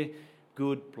sheer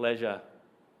good pleasure,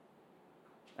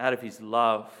 out of His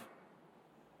love.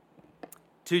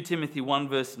 2 Timothy 1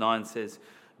 verse 9 says,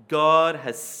 God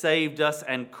has saved us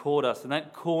and called us. And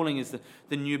that calling is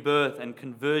the new birth and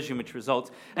conversion which results.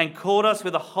 And called us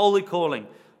with a holy calling,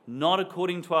 not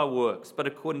according to our works, but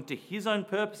according to His own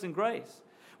purpose and grace,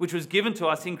 which was given to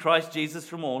us in Christ Jesus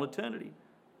from all eternity.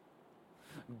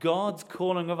 God's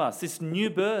calling of us, this new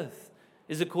birth,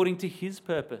 is according to His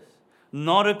purpose,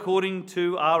 not according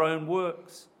to our own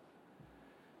works.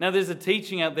 Now, there's a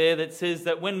teaching out there that says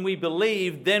that when we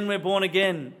believe, then we're born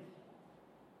again.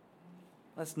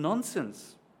 That's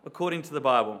nonsense, according to the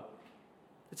Bible.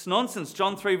 It's nonsense.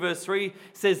 John 3 verse 3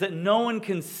 says that no one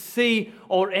can see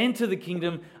or enter the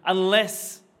kingdom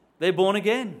unless they're born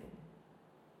again.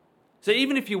 So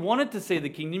even if you wanted to see the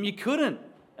kingdom, you couldn't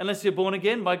unless you're born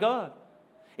again by God.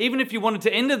 Even if you wanted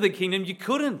to enter the kingdom, you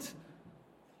couldn't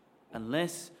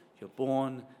unless you're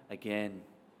born again.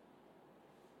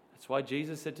 That's why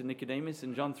Jesus said to Nicodemus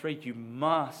in John 3, you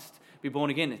must be born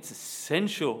again. It's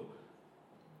essential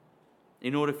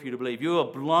in order for you to believe. You are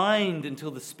blind until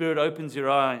the Spirit opens your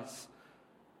eyes.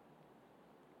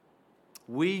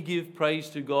 We give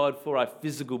praise to God for our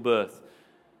physical birth.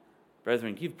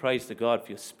 Brethren, give praise to God for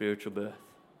your spiritual birth.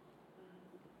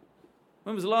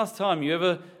 When was the last time you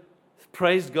ever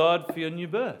praised God for your new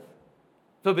birth?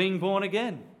 For being born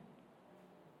again?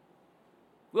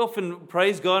 We often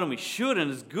praise God, and we should,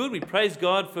 and it's good. We praise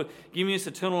God for giving us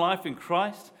eternal life in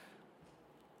Christ.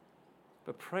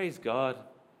 But praise God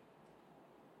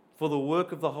for the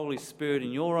work of the Holy Spirit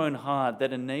in your own heart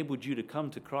that enabled you to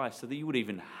come to Christ so that you would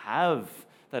even have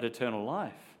that eternal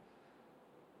life.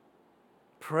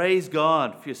 Praise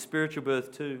God for your spiritual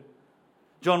birth too.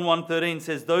 John 1:13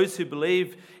 says, those who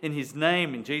believe in His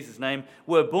name, in Jesus' name,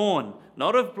 were born,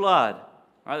 not of blood.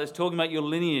 Right, that's talking about your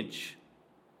lineage.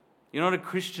 You're not a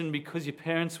Christian because your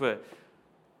parents were.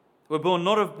 We're born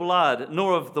not of blood,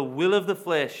 nor of the will of the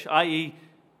flesh, i.e.,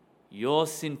 your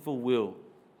sinful will.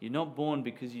 You're not born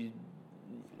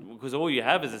because all you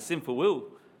have is a sinful will.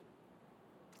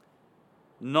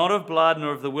 Not of blood,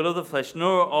 nor of the will of the flesh,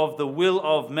 nor of the will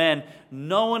of man.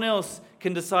 No one else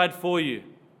can decide for you.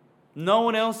 No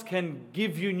one else can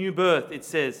give you new birth, it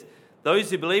says.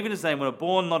 Those who believe in his name were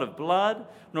born not of blood,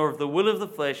 nor of the will of the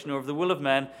flesh, nor of the will of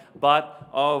man, but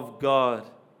of God.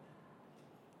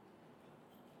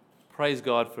 Praise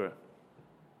God for it.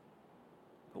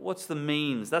 But what's the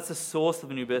means? That's the source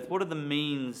of a new birth. What are the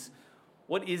means?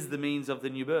 What is the means of the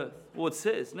new birth? Well, it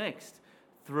says next,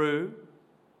 through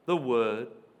the word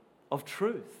of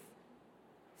truth.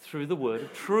 Through the word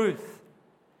of truth.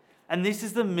 And this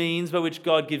is the means by which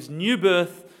God gives new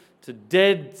birth to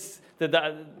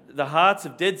the hearts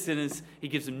of dead sinners. He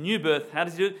gives them new birth. How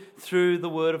does he do it? Through the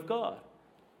word of God.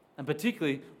 And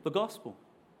particularly the gospel.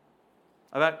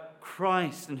 About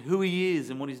Christ and who he is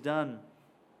and what he's done.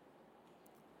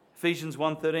 Ephesians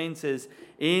 1:13 says,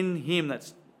 in him,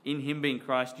 that's in him being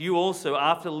Christ, you also,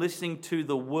 after listening to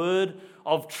the word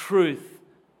of truth,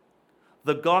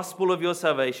 the gospel of your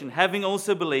salvation, having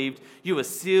also believed, you are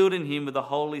sealed in him with the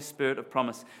Holy Spirit of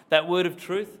promise. That word of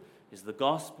truth is the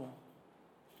gospel.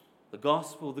 The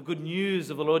gospel, the good news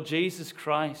of the Lord Jesus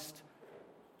Christ.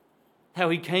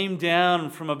 How he came down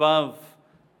from above.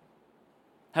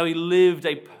 How he lived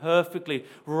a perfectly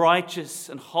righteous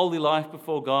and holy life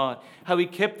before God. How he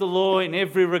kept the law in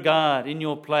every regard in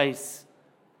your place.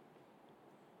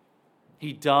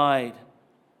 He died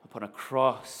upon a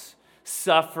cross,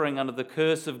 suffering under the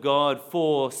curse of God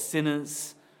for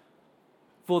sinners,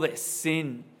 for their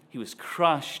sin. He was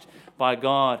crushed by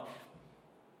God.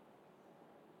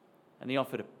 And he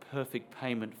offered a perfect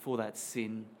payment for that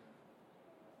sin.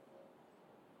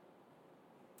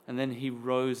 And then he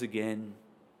rose again,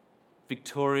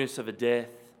 victorious over death.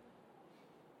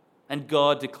 And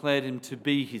God declared him to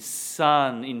be his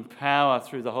Son in power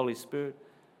through the Holy Spirit.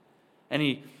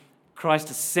 And Christ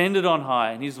ascended on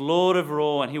high, and he's Lord over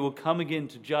all, and he will come again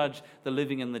to judge the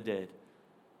living and the dead.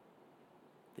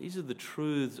 These are the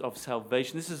truths of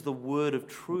salvation. This is the word of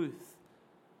truth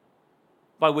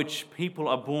by which people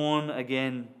are born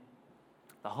again.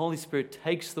 The Holy Spirit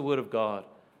takes the word of God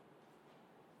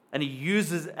and he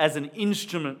uses it as an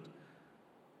instrument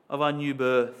of our new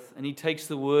birth. And he takes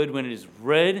the word when it is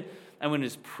read and when it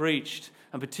is preached.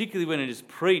 And particularly when it is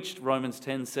preached, Romans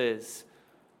 10 says,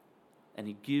 and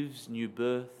he gives new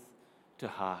birth to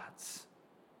hearts.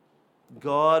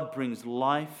 God brings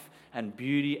life and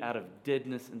beauty out of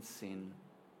deadness and sin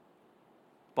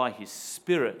by his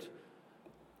Spirit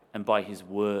and by his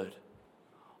word.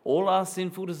 All our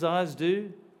sinful desires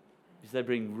do is they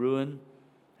bring ruin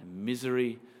and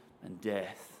misery and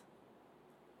death.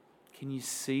 Can you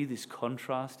see this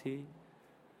contrast here?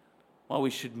 Why we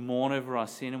should mourn over our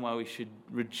sin and why we should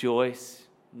rejoice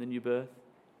in the new birth?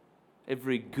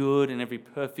 Every good and every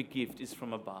perfect gift is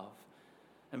from above.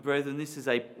 And brethren, this is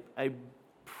a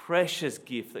precious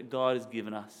gift that God has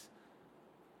given us.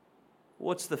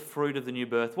 What's the fruit of the new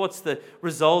birth? What's the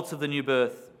results of the new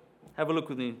birth? Have a look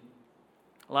with me.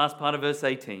 Last part of verse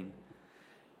 18.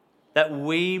 That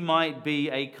we might be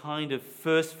a kind of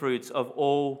first fruits of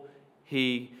all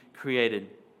he created.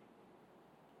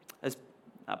 As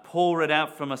Paul read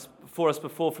out for us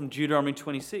before from Deuteronomy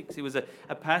 26. It was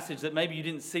a passage that maybe you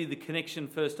didn't see the connection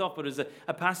first off, but it was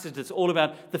a passage that's all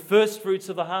about the first fruits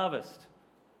of the harvest.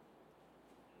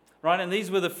 Right? And these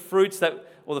were the fruits the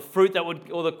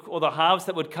harvest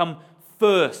that would come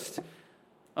first.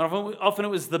 And often it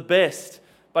was the best.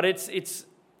 But it's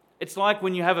like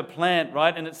when you have a plant,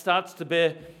 right? And it starts to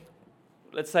bear,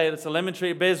 let's say it's a lemon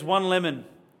tree, it bears one lemon.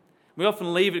 We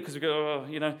often leave it because we go,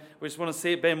 we just want to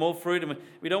see it bear more fruit and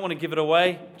we don't want to give it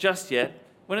away just yet.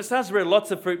 When it starts to bear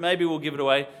lots of fruit, maybe we'll give it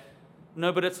away.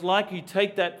 No, but it's like you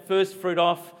take that first fruit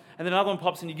off and then another one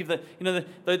pops and you give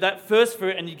that first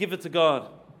fruit and you give it to God.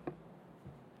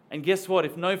 And guess what?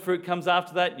 If no fruit comes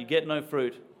after that, you get no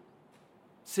fruit.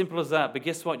 Simple as that. But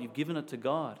guess what? You've given it to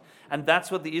God. And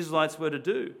that's what the Israelites were to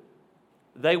do.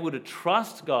 They were to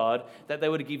trust God, that they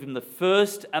were to give him the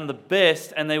first and the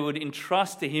best, and they would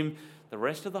entrust to him the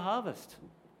rest of the harvest.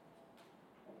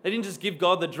 They didn't just give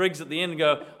God the dregs at the end and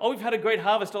go, we've had a great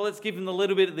harvest, let's give him the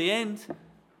little bit at the end.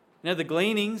 The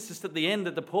gleanings just at the end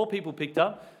that the poor people picked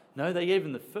up. No, they gave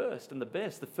him the first and the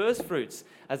best, the first fruits,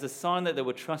 as a sign that they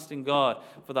were trusting God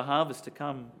for the harvest to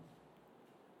come.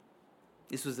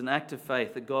 This was an act of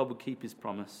faith that God would keep his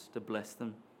promise to bless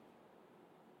them.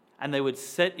 And they would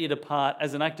set it apart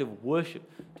as an act of worship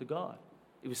to God.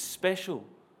 It was special.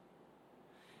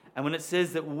 And when it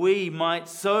says that we might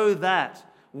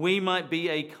be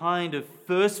a kind of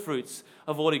first fruits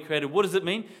of what he created, what does it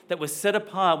mean? That we're set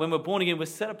apart. When we're born again, we're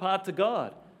set apart to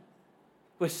God.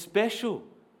 We're special.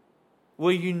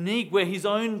 We're unique. We're his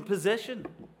own possession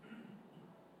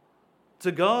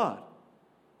to God.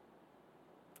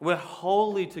 We're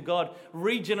holy to God.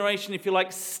 Regeneration, if you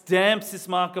like, stamps this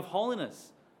mark of holiness.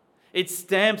 It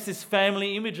stamps this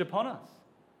family image upon us,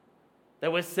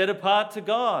 that we're set apart to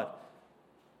God.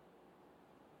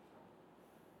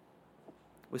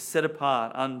 We're set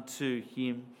apart unto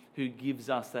Him who gives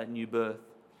us that new birth.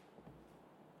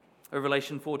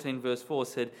 Revelation 14 verse 4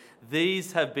 said,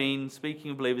 these have been,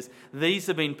 speaking of believers, these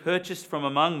have been purchased from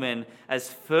among men as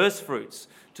firstfruits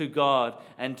to God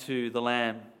and to the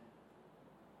Lamb.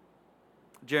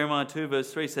 Jeremiah 2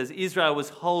 verse 3 says, Israel was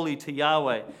holy to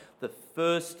Yahweh, the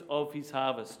first of his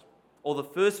harvest, or the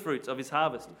firstfruits of his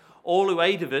harvest. All who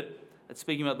ate of it, that's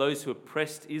speaking about those who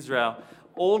oppressed Israel,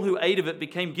 all who ate of it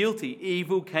became guilty.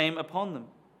 Evil came upon them.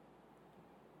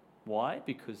 Why?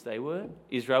 Because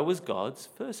Israel was God's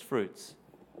firstfruits.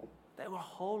 They were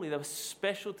holy. They were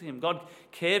special to Him. God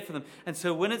cared for them. And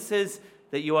so when it says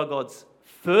that you are God's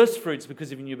firstfruits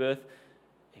because of your new birth,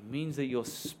 it means that you're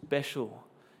special.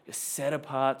 You're set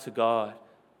apart to God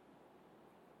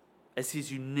as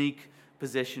His unique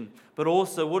possession. But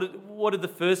also, what are the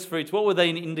firstfruits? What were they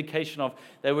an indication of?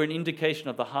 They were an indication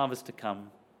of the harvest to come.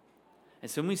 And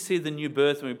so when we see the new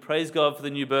birth, when we praise God for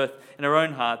the new birth in our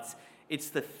own hearts, it's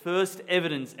the first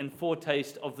evidence and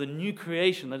foretaste of the new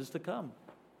creation that is to come.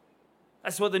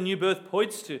 That's what the new birth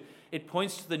points to. It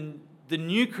points to the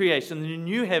new creation, the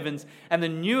new heavens, and the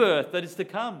new earth that is to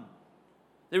come.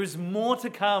 There is more to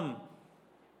come.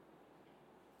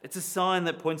 It's a sign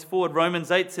that points forward.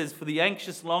 Romans 8 says, for the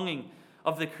anxious longing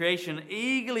of the creation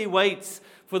eagerly waits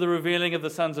for the revealing of the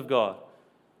sons of God.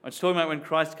 It's talking about when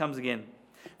Christ comes again.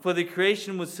 For the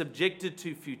creation was subjected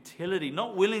to futility,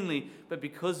 not willingly, but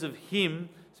because of Him,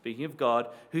 speaking of God,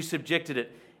 who subjected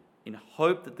it, in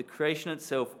hope that the creation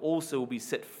itself also will be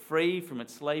set free from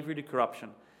its slavery to corruption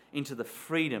into the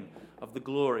freedom of the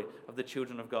glory of the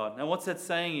children of God. Now what's that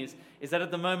saying is that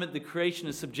at the moment the creation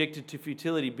is subjected to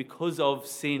futility because of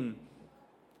sin.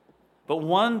 But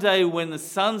one day when the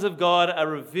sons of God are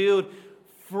revealed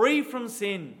free from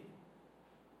sin,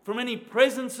 from any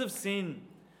presence of sin,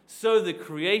 so the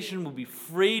creation will be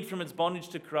freed from its bondage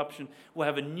to corruption. We'll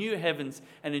have a new heavens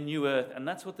and a new earth. And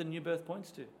that's what the new birth points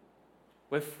to.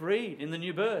 We're freed in the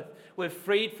new birth. We're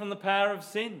freed from the power of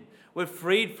sin. We're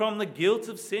freed from the guilt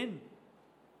of sin.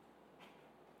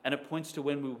 And it points to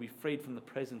when we will be freed from the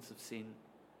presence of sin.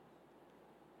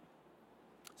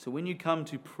 So when you come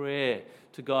to prayer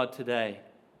to God today,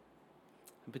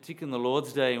 and particularly on the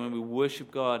Lord's Day, when we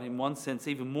worship God in one sense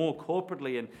even more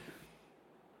corporately, and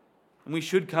we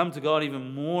should come to God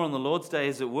even more on the Lord's Day,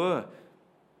 as it were,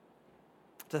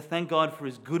 to thank God for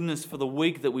His goodness for the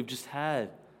week that we've just had,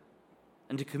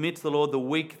 and to commit to the Lord the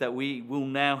week that we will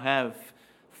now have.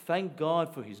 Thank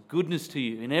God for His goodness to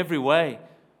you in every way.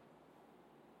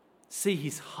 See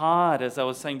His heart, as I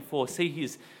was saying before. See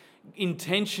His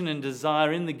intention and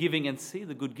desire in the giving, and see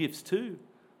the good gifts too.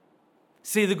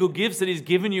 See the good gifts that He's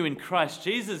given you in Christ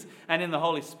Jesus and in the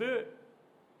Holy Spirit.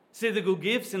 See the good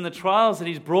gifts in the trials that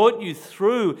He's brought you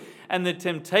through and the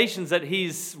temptations that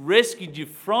He's rescued you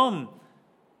from.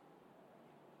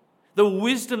 The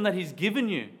wisdom that He's given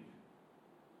you.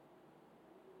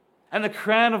 And the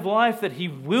crown of life that He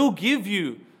will give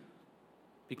you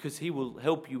because He will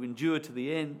help you endure to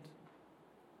the end.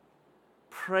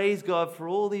 Praise God for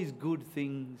all these good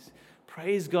things.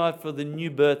 Praise God for the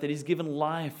new birth that He's given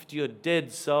life to your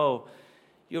dead soul,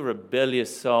 your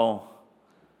rebellious soul.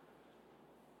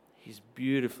 He's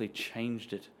beautifully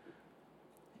changed it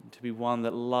to be one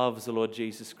that loves the Lord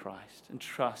Jesus Christ and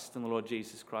trusts in the Lord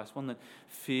Jesus Christ, one that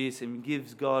fears Him and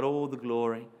gives God all the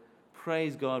glory.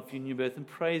 Praise God for your new birth, and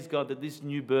praise God that this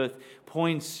new birth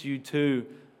points you to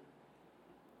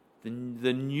the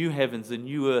new heavens, the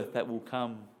new earth that will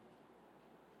come.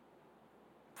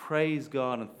 Praise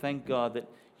God and thank God that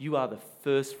you are the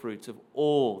first fruits of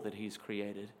all that He's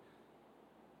created.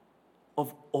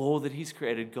 Of all that He's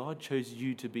created, God chose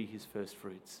you to be His first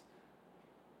fruits.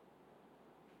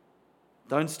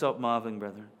 Don't stop marveling,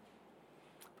 brethren.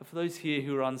 But for those here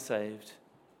who are unsaved,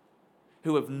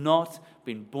 who have not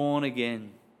been born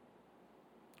again,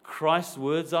 Christ's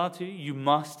words are to you, you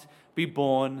must be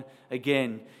born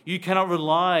again. You cannot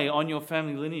rely on your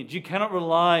family lineage. You cannot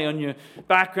rely on your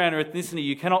background or ethnicity.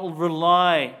 You cannot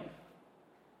rely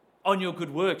on your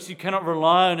good works. You cannot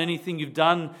rely on anything you've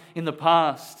done in the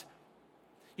past.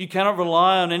 You cannot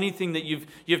rely on anything that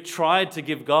you've tried to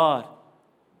give God.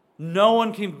 No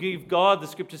one can give God, the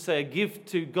scriptures say, a gift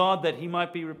to God that He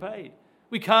might be repaid.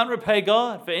 We can't repay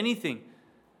God for anything.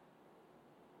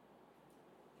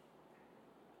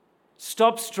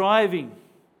 Stop striving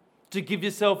to give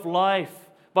yourself life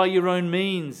by your own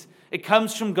means. It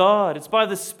comes from God. It's by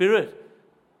the Spirit.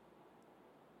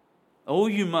 All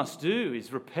you must do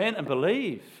is repent and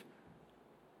believe.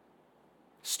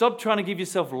 Stop trying to give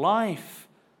yourself life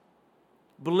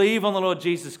Believe on the Lord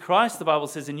Jesus Christ, the Bible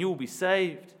says, and you will be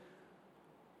saved.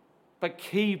 But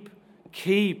keep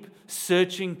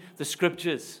searching the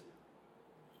Scriptures.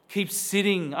 Keep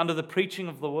sitting under the preaching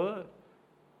of the Word.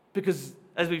 Because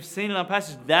as we've seen in our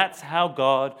passage, that's how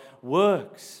God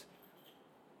works.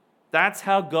 That's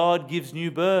how God gives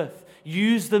new birth.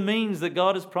 Use the means that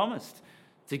God has promised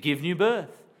to give new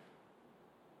birth.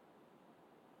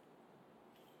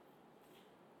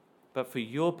 But for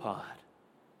your part,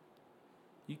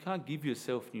 you can't give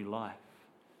yourself new life.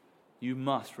 You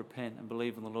must repent and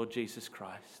believe in the Lord Jesus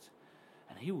Christ,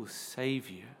 and He will save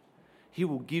you. He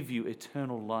will give you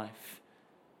eternal life.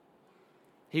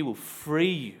 He will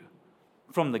free you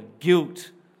from the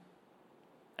guilt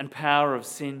and power of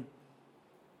sin,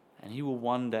 and He will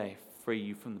one day free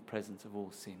you from the presence of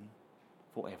all sin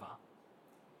forever.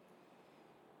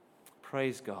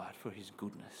 Praise God for His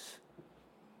goodness.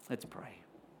 Let's pray.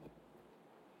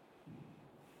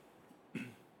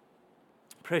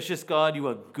 Precious God, you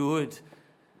are good.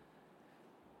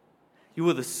 You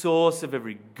are the source of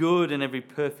every good and every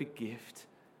perfect gift.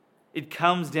 It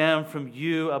comes down from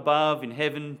you above in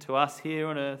heaven to us here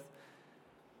on earth.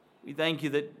 We thank you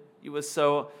that you are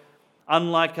so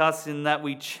unlike us in that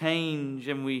we change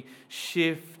and we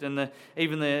shift, and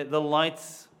even the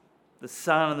lights, the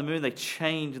sun and the moon, they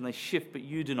change and they shift, but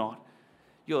you do not.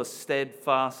 Your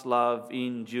steadfast love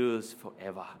endures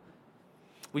forever.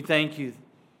 We thank you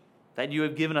that you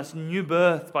have given us new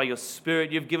birth by your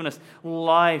Spirit. You've given us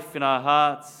life in our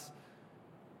hearts,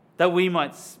 that we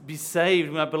might be saved.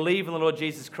 We might believe in the Lord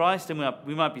Jesus Christ, and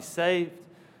we might be saved.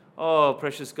 Oh,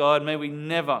 precious God, may we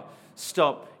never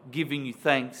stop giving you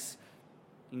thanks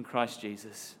in Christ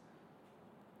Jesus.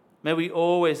 May we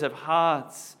always have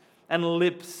hearts and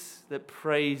lips that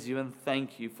praise you and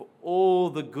thank you for all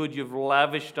the good you've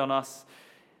lavished on us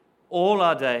all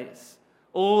our days.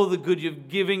 All the good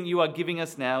you are giving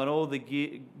us now, and all the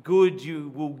good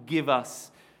you will give us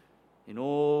in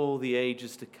all the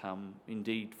ages to come,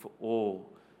 indeed for all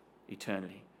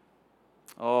eternity.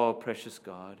 Oh, precious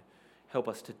God, help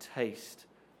us to taste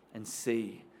and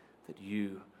see that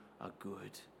you are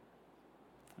good.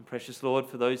 And precious Lord,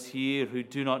 for those here who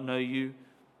do not know you,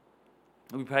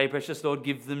 we pray, precious Lord,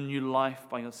 give them new life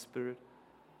by your Spirit.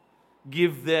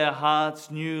 Give their hearts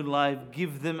new life.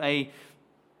 Give them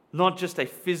not just a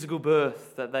physical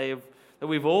birth that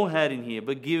we've all had in here,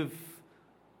 but give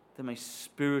them a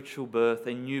spiritual birth,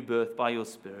 a new birth by your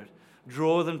Spirit.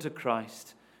 Draw them to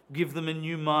Christ. Give them a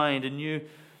new mind, a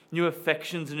new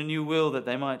affections and a new will, that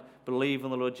they might believe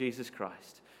on the Lord Jesus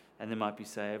Christ and they might be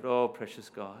saved. Oh, precious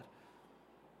God,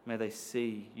 may they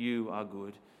see you are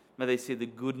good. May they see the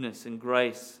goodness and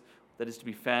grace that is to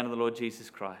be found in the Lord Jesus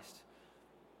Christ.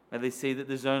 May they see that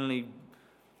there's only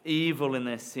evil in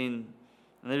their sin,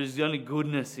 and there is only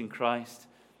goodness in Christ.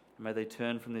 And may they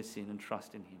turn from their sin and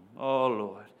trust in Him. Oh,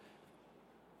 Lord.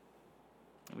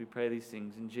 And we pray these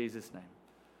things in Jesus' name.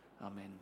 Amen.